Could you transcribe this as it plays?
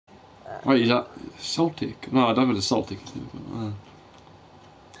Wait, is that Celtic? No, I don't think it's Celtic. No,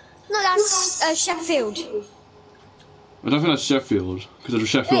 that's Sheffield. I don't think that's Sheffield, because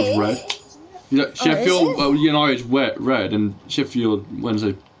Sheffield's red. Yeah, Sheffield United's red, and Sheffield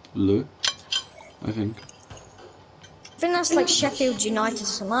Wednesday blue, I think. I think that's like Sheffield United or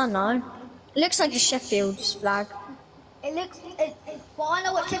something, I don't know. It looks like the Sheffield's flag. It looks. Well, I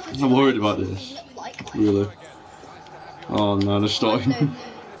know what Sheffield's I'm worried about this. like. Really. Oh no, they're starting.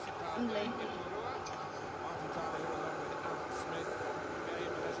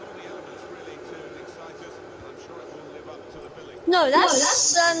 No,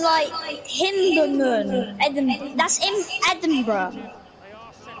 that's like Himberman. That's in Edinburgh.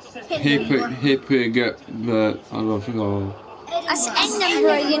 Hippie get I don't think I'll... That's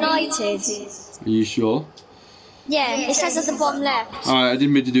Edinburgh United. Are you sure? Yeah, it says at the bottom left. Alright, I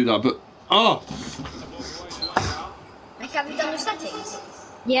didn't mean to do that, but... Oh! Have you done your settings?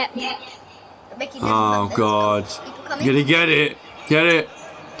 Yeah. Oh god. Get it, get it! Get it!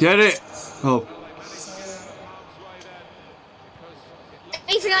 Get it! Oh.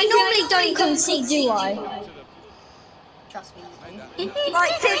 Ethan, I normally don't concede, do I? Trust me.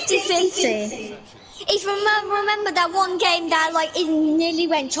 Like 50-50. Ethan, remember that one game that like it nearly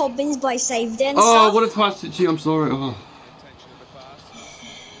went top bins by saved it. Oh, what a pass it to you, I'm sorry. Oh.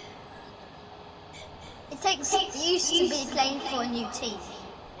 It takes used to be playing for a new team.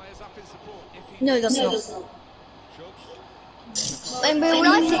 No, that's not. In real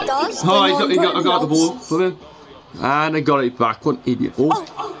life it does. Oh, I got the ball for him. And I got it back. What an idiot. Oh,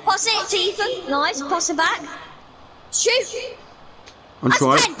 pass it to Ethan. Nice, pass it back. Shoot. I'm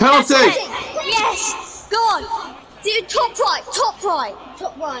trying. Penalty! Yes! Go on. Dude, top right, top right.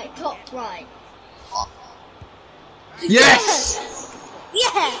 Top right, top right. Yes!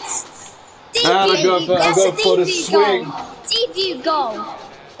 Yes! And I go for the swing. Debut goal.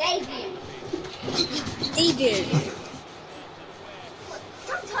 Debut.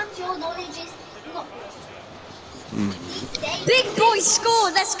 Sometimes your knowledge is not good. Big boy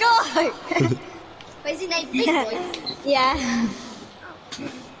scored, let's go! Wait, is his name Big Boy? Yeah.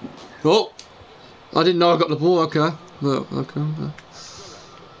 Oh! I didn't know I got the ball, okay. Well, okay.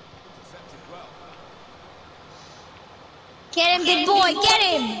 Get him, big boy, get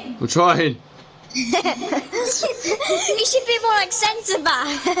him! I'm trying. He should be more like centre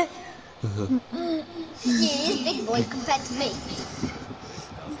back. He is Big Boy compared to me.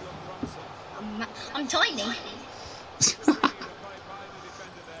 I'm tiny.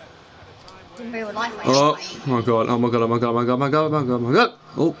 In real life, oh my god, oh my god, oh my god, oh my god, oh my god, oh my god, oh my god.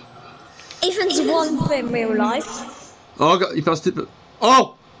 Oh. Ethan's one for in real life. Oh, I got you passed it, but.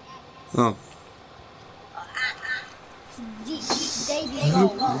 Oh! Oh. Debut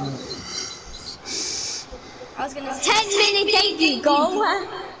goal. I was gonna say 10-minute debut goal.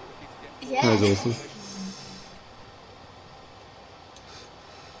 yeah. That was awesome.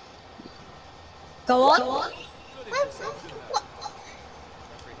 Go on.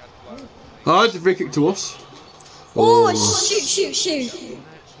 Oh, it's a free kick to us. Oh, shoot.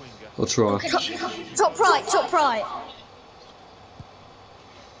 I'll try. Top right, top right.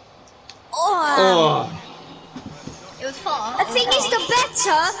 Oh! It was far. The thing is, the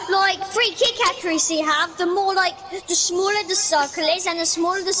better, like, free kick accuracy you have, the more, like, the smaller the circle is, and the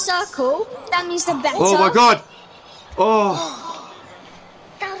smaller the circle, that means the better. Oh my god! Oh!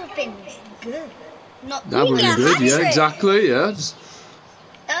 That would have been good. Not That would have been good, yeah, exactly, yeah. Just...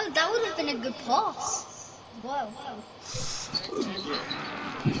 Oh, that would have been a good pass. Whoa.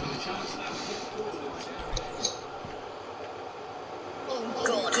 Oh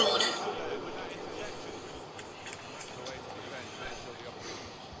god.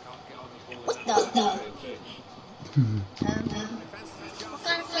 What the? What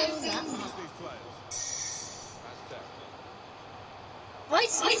kind of play is that? Why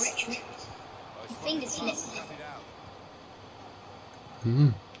is it? My finger slipped.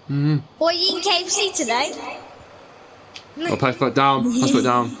 Boy, you eating KFC today? Oh, pass back down, pass back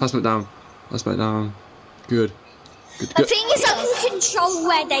down, pass back down, pass back down. Good. The thing is, I can control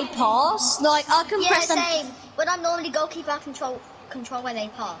where they pass. Like, I can press them. Same. But I'm normally goalkeeper, I control where they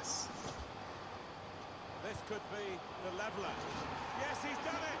pass. This could be the leveller. Yes, he's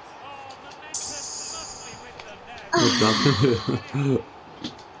done it. Oh, the momentum must be with them now.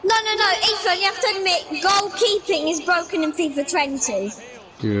 No, Ethan, you have to admit, goalkeeping is broken in FIFA 20.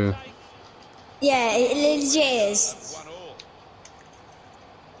 Yeah. Yeah, it legit is.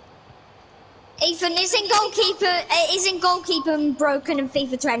 Ethan, isn't goalkeeper broken in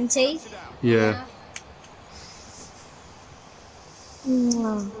FIFA 20? Yeah.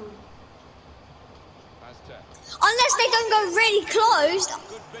 Mm. Unless they don't go really close.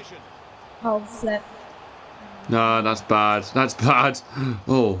 Oh, flip. No, that's bad. That's bad.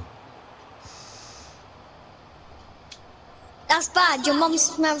 Oh. That's bad. Your mum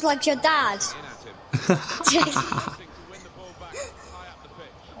smells like your dad.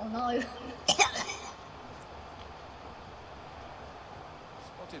 Oh no.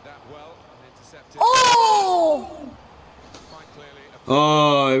 Oh!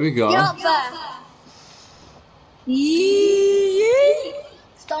 Oh, here we go. Get up there. Yee.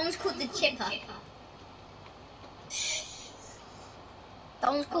 Someone's called the chipper.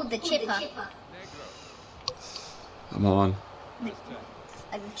 Someone's called the chipper. Come on.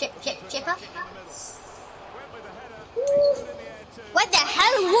 Chipper? Where the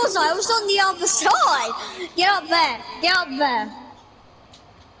hell was I? I was on the other side. Get up there. Get up there.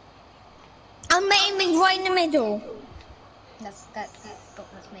 I'm aiming right in the middle. That's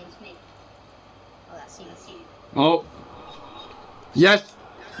me. Oh, that's you. Oh. Yes.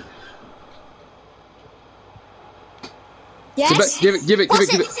 Yes? Give it.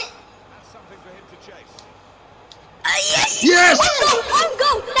 Yes! Yes! Own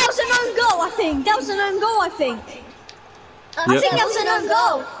goal! That was an own goal, I think. I think that was an own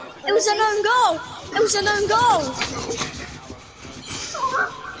goal. It was an own goal.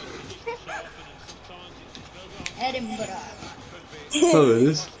 Edinburgh. Oh, it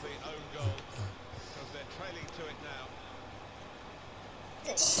is.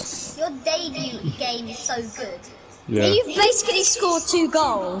 Your debut game is so good. Yeah. You've basically scored 2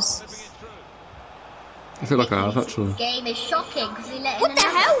 goals. I feel like I have, actually. Game is shocking because he let in What the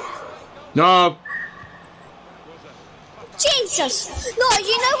hell? No! Jesus! No,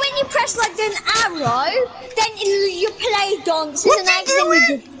 you know when you press like an arrow, then you play dances and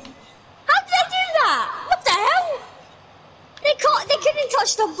accidentally. How did they do that? What the hell? They couldn't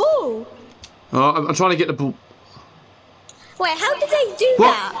touch the ball. Oh, I'm trying to get the ball. Wait, how did they do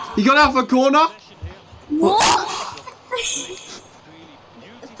What? that? You got out of a corner? What?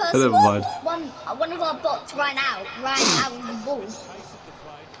 Never mind. One of our bots ran out of the ball.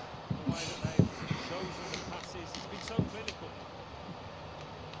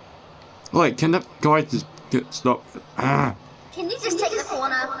 Wait, can that guy just get stopped? Ah. Can you just take the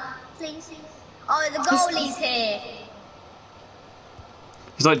corner, please? Oh, the goalie's here.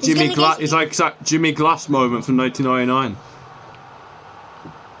 It's like It's like that Jimmy Glass moment from 1999.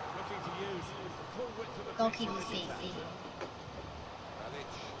 Goalkeeper's feet.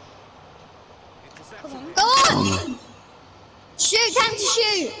 Go on! Shoot! Time to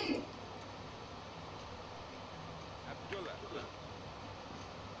shoot!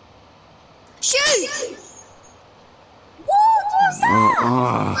 Shoot! What was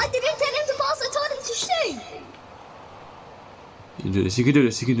that? I didn't tell him to pass. I told him to shoot. You can do this. You can do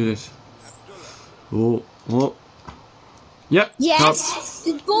this. You can do this. Oh, oh. Yep. Yes.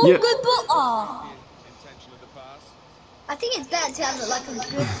 Good ball. Yep. Good ball. Oh. I think it's better to have like a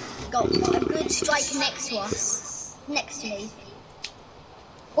good strike next to us, next to me.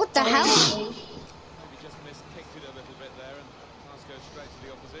 What the hell? Maybe just miskicked it a little bit there and pass goes straight to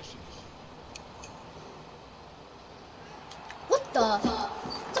the opposition. What the?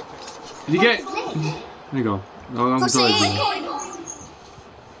 Did you get? There you go. No, I'm sorry.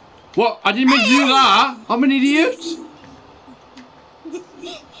 What? I didn't mean to do that. I'm an idiot.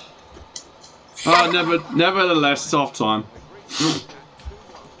 Nevertheless, it's half time.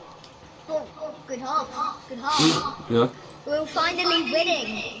 Oh, good half. Good half. Yeah. We're finally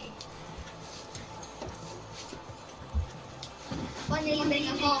winning. Finally winning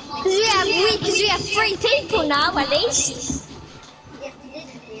a half. Because we have 3 people now at least. If we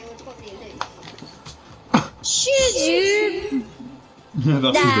didn't, we would probably lose. Shoot! Yeah,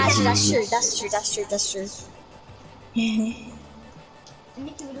 That's true.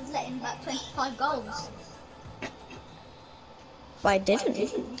 Nicky would have let in about 25 goals. But I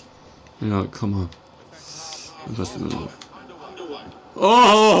didn't. Yeah, come on.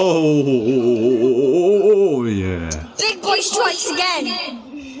 Oh yeah. Big boy strikes again.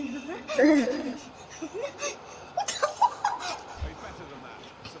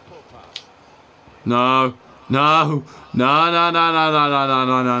 No. No. No. No. No. No. No. No. No.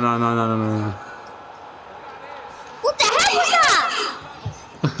 No. No. No. No. No. What the hell was that?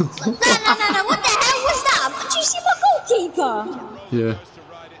 No. What the hell was that? Did you see my goalkeeper? Yeah.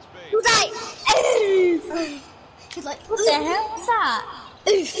 He was like, oof. He's like, what the hell was that?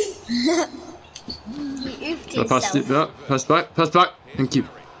 Oof. He oofed So pass it back. Pass back. Pass back. Thank you.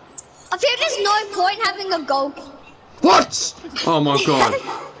 I feel there's no point having a goal. What? Oh my god.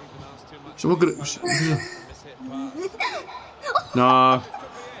 So we're gonna. No.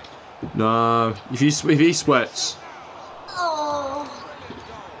 No. If he sweats. Oh.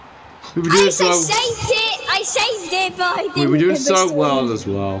 We were doing I saved it. I saved it, but I didn't. We were doing so well as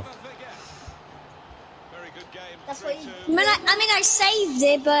well. Very good game. That's what you. I mean, I saved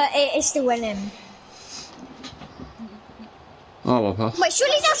it, but it's still winning. Oh, well, pass. Wait,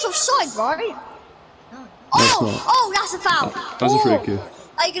 surely that's offside, right? No. Oh, that's a foul. That's a free kick.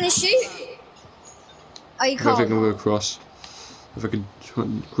 Are you gonna shoot? Oh, you I don't think can't. I'm going to cross. If I could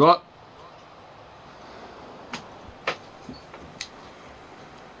cross.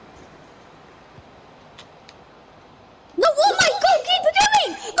 No, what's my goalkeeper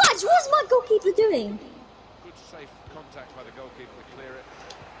doing? Guys, what's my goalkeeper doing? Good safe contact by the goalkeeper to clear it.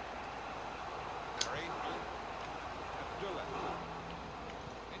 Harry. Abdullah.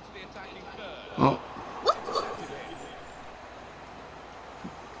 Into the attacking third. Oh.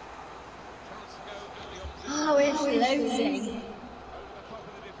 Chance to go at the opposition. Oh, it's losing. Over the top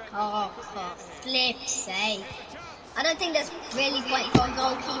of the defender. Oh, for flip's sake. I don't think there's really point for a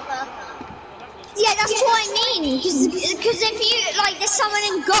goalkeeper. Yeah, that's what I mean. Because if you like, there's someone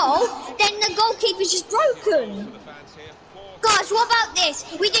in goal, then the goalkeeper's just broken. The fans here. Four. Guys, what about this?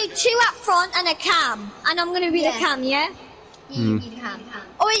 We do 2 up front and a cam, and I'm gonna be the cam, yeah? You can.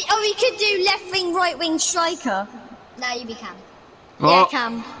 Or we could do left wing, right wing striker. No, you can. Yeah, Oh,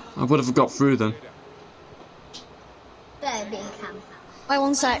 cam. I would have got through then. Better be can. Wait,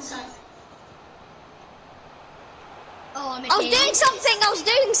 1 sec. Oh, I'm I was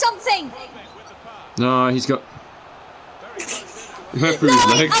doing something. No, he's got. He went through No, his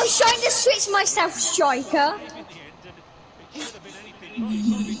I legs. was trying to switch myself striker.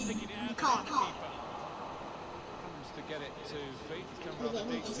 Can't. Comes to get it to feet. He's come rather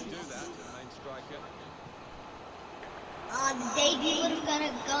deep to do that. The main striker. The debut would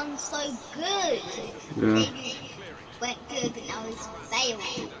have gone so good. Yeah. Debut went good, but now it's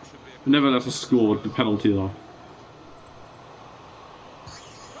failed. We never left us scored the penalty though.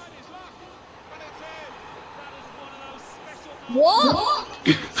 What?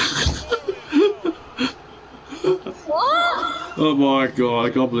 What? Oh my god, I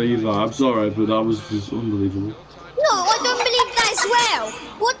can't believe that. I'm sorry, but that was just unbelievable. No, I don't believe that as well.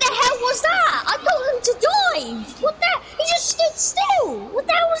 What the hell was that? I told him to dive. What the? He just stood still. What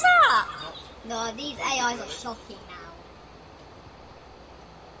the hell was that? No, these AIs are shocking now.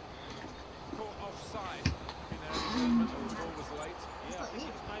 Caught offside in their movement. The ball was late. Yeah, I think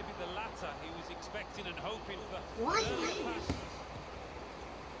It's maybe the latter he was expecting and hoping for. Why?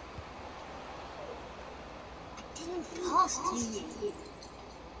 I didn't pass to you.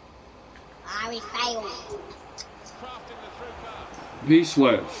 We failed. Crafting the through pass. He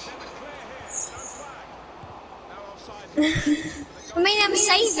sweats. No offside. I mean, I'm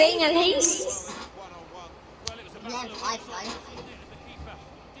saving at least. One-on-one. Then I failed. The keeper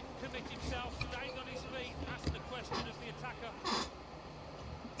didn't commit himself, staying on his feet. That's the question of the attacker.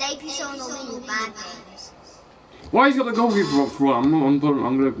 Debuts on the wing bad games. Why he's got the goalkeeper up front? I'm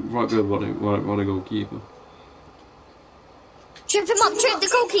gonna right go right a goalkeeper. Trip him up, trip the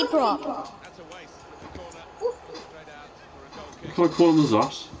goalkeeper up. That's a waste. The corner. Straight out for a goal kick. Can I call him his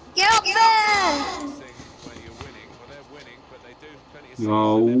ass? Get up there. When you're winning, well, they're winning, but they do plenty of No.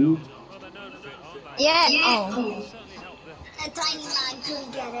 Yeah. Oh. A tiny man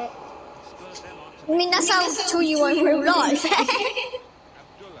couldn't get it. I mean, that's how tall you are in real life.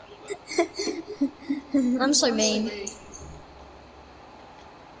 Abdullah. I'm so mean.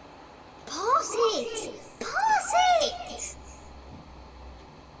 Pass it! Pass it!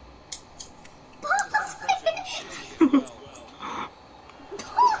 Pass it!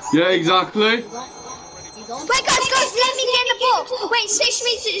 Yeah, exactly. He's on. Wait, guys, let me get in the box. Wait, switch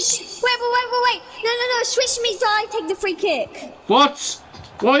me to. Wait. No. Switch me so I take the free kick. What?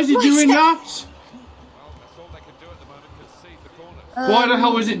 Why is he What's doing that? that? Well, that's all they can do at the moment, concede the corner. Why the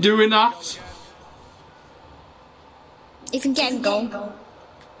hell is it doing that? You can get in goal.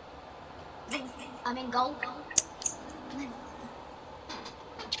 I'm in goal.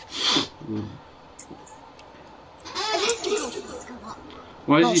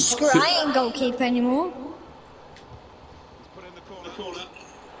 Why Oh, is he? screw it, I ain't goalkeeper anymore. He's put in the corner.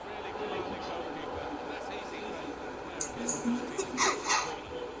 Really commanding goalkeeper. That's easy. This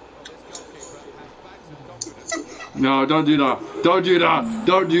goalkeeper has bags of confidence. No, don't do that. Don't do that.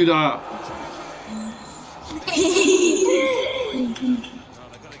 Don't do that. No,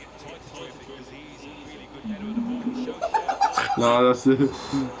 they've got to get tight to him because he's a really good header of the ball. He shows there. No, that's it.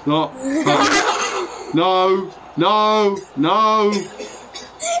 No.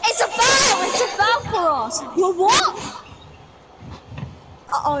 It's a foul for us. Well, what?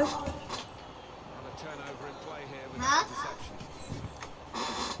 Uh-oh. And a turnover in play here with Huh? interception.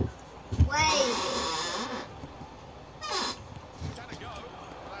 Wait. Can it go?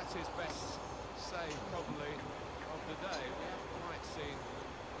 Well, that's his best say, probably, of the day. We haven't quite seen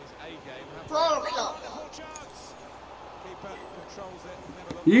his A game. 4 o'clock. Full chance. Keeper controls it.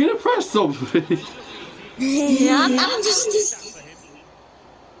 Never looked You gonna press something? Yeah, I'm just. for him.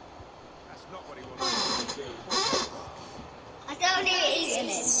 That's not what he wanted. I don't need it eating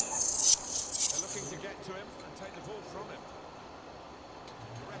it. They're looking to get to him and take the ball from him.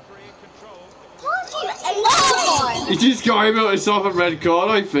 The referee in control. Oh! He just got him out himself a red card,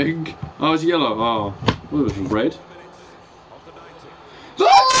 I think. Oh, it's yellow. Oh, well, it was red. Of the 90.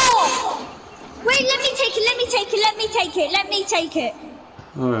 Oh! Wait, let me take it. Let me take it. Let me take it. Let me take it.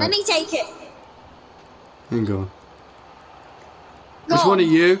 All right. Let me take it. Hang on. Go Which on. one are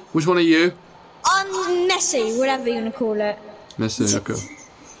you? Which one are you? I'm Messi, whatever you want to call it. Messi, okay.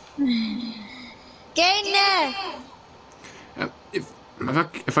 Get in there.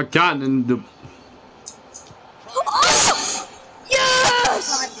 If I can, then the Oh!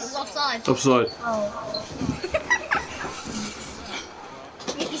 Yes! It was offside. offside. Oh.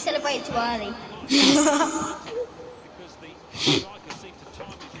 You celebrated too early. Because the striker seemed to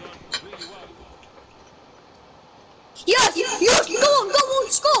time his run really well. Yes! Yes! Go on!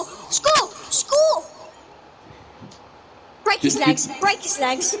 Score! Score! Score! Break his legs. Break his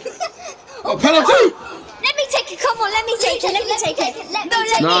legs. Oh, penalty! Let me take it. Come on, let me take it. Let me take it.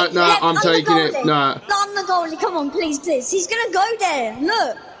 No, I'm taking it. No. No, I'm the goalie. Come on, please. He's gonna go there.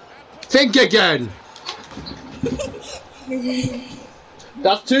 Look. Think again.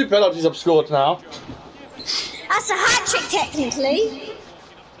 That's 2 penalties I've scored now. That's a hat trick, technically.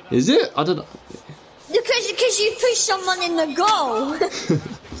 Is it? I don't know. Because you push someone in the goal.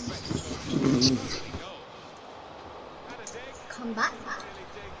 Come back.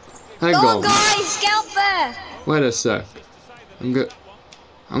 Hang Go on, on. guys. Get up there. Wait a sec. I'm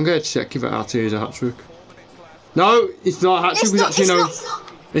gonna check if it actually is a hat trick. No, it's not a hat trick. It was actually no.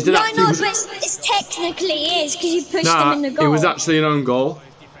 It's an No, actually. but it's technically is because you pushed him in the goal. It was actually an own goal.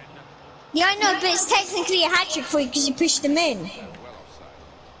 Yeah, I know, but it's technically a hat trick for you because you pushed him in.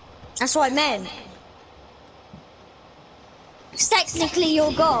 That's what I meant. It's technically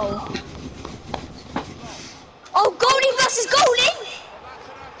your goal. Oh, goalie versus goalie!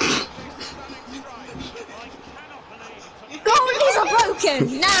 Goalies are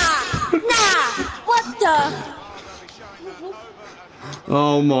broken! Nah! What the?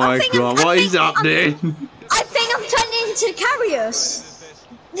 Oh my god, what is happening? I think I'm turning into Carrius.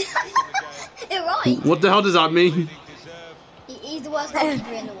 You're right. What the hell does that mean? He's the worst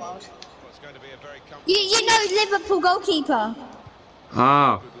goalkeeper in the world. You know Liverpool goalkeeper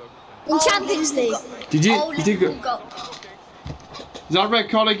Ah. in Champions League. Did you Oh, go? Liverpool goal. Is that red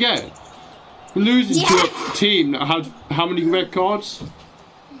card again? We're losing to Yeah. a team that had how many red cards?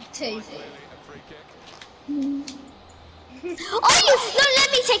 2. Oh, no,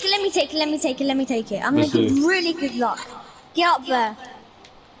 let me take it. I'm Let's making see. really good luck. Get up there.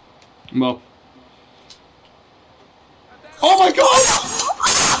 Well. Oh my god!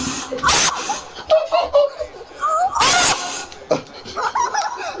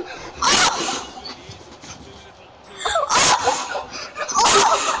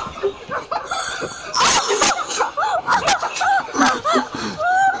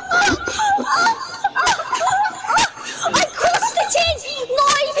 I crossed it in!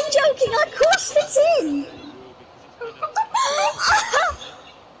 Not even joking, I crossed it in!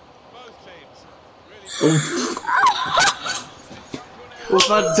 What a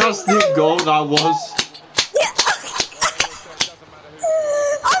fantastic goal that was. Yeah.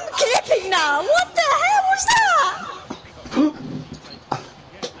 I'm clipping now. What the hell was that?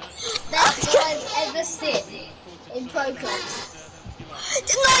 Best I've ever seen in pro clubs.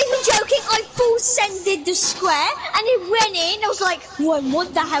 Not even joking, I full sended the square and it went in. I was like, whoa,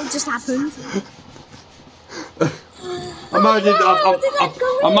 what the hell just happened?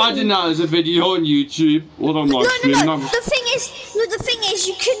 Imagine that as a video on YouTube or on my stream. No. The thing is,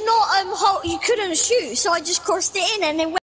 you could not you couldn't shoot, so I just crossed it in and it went.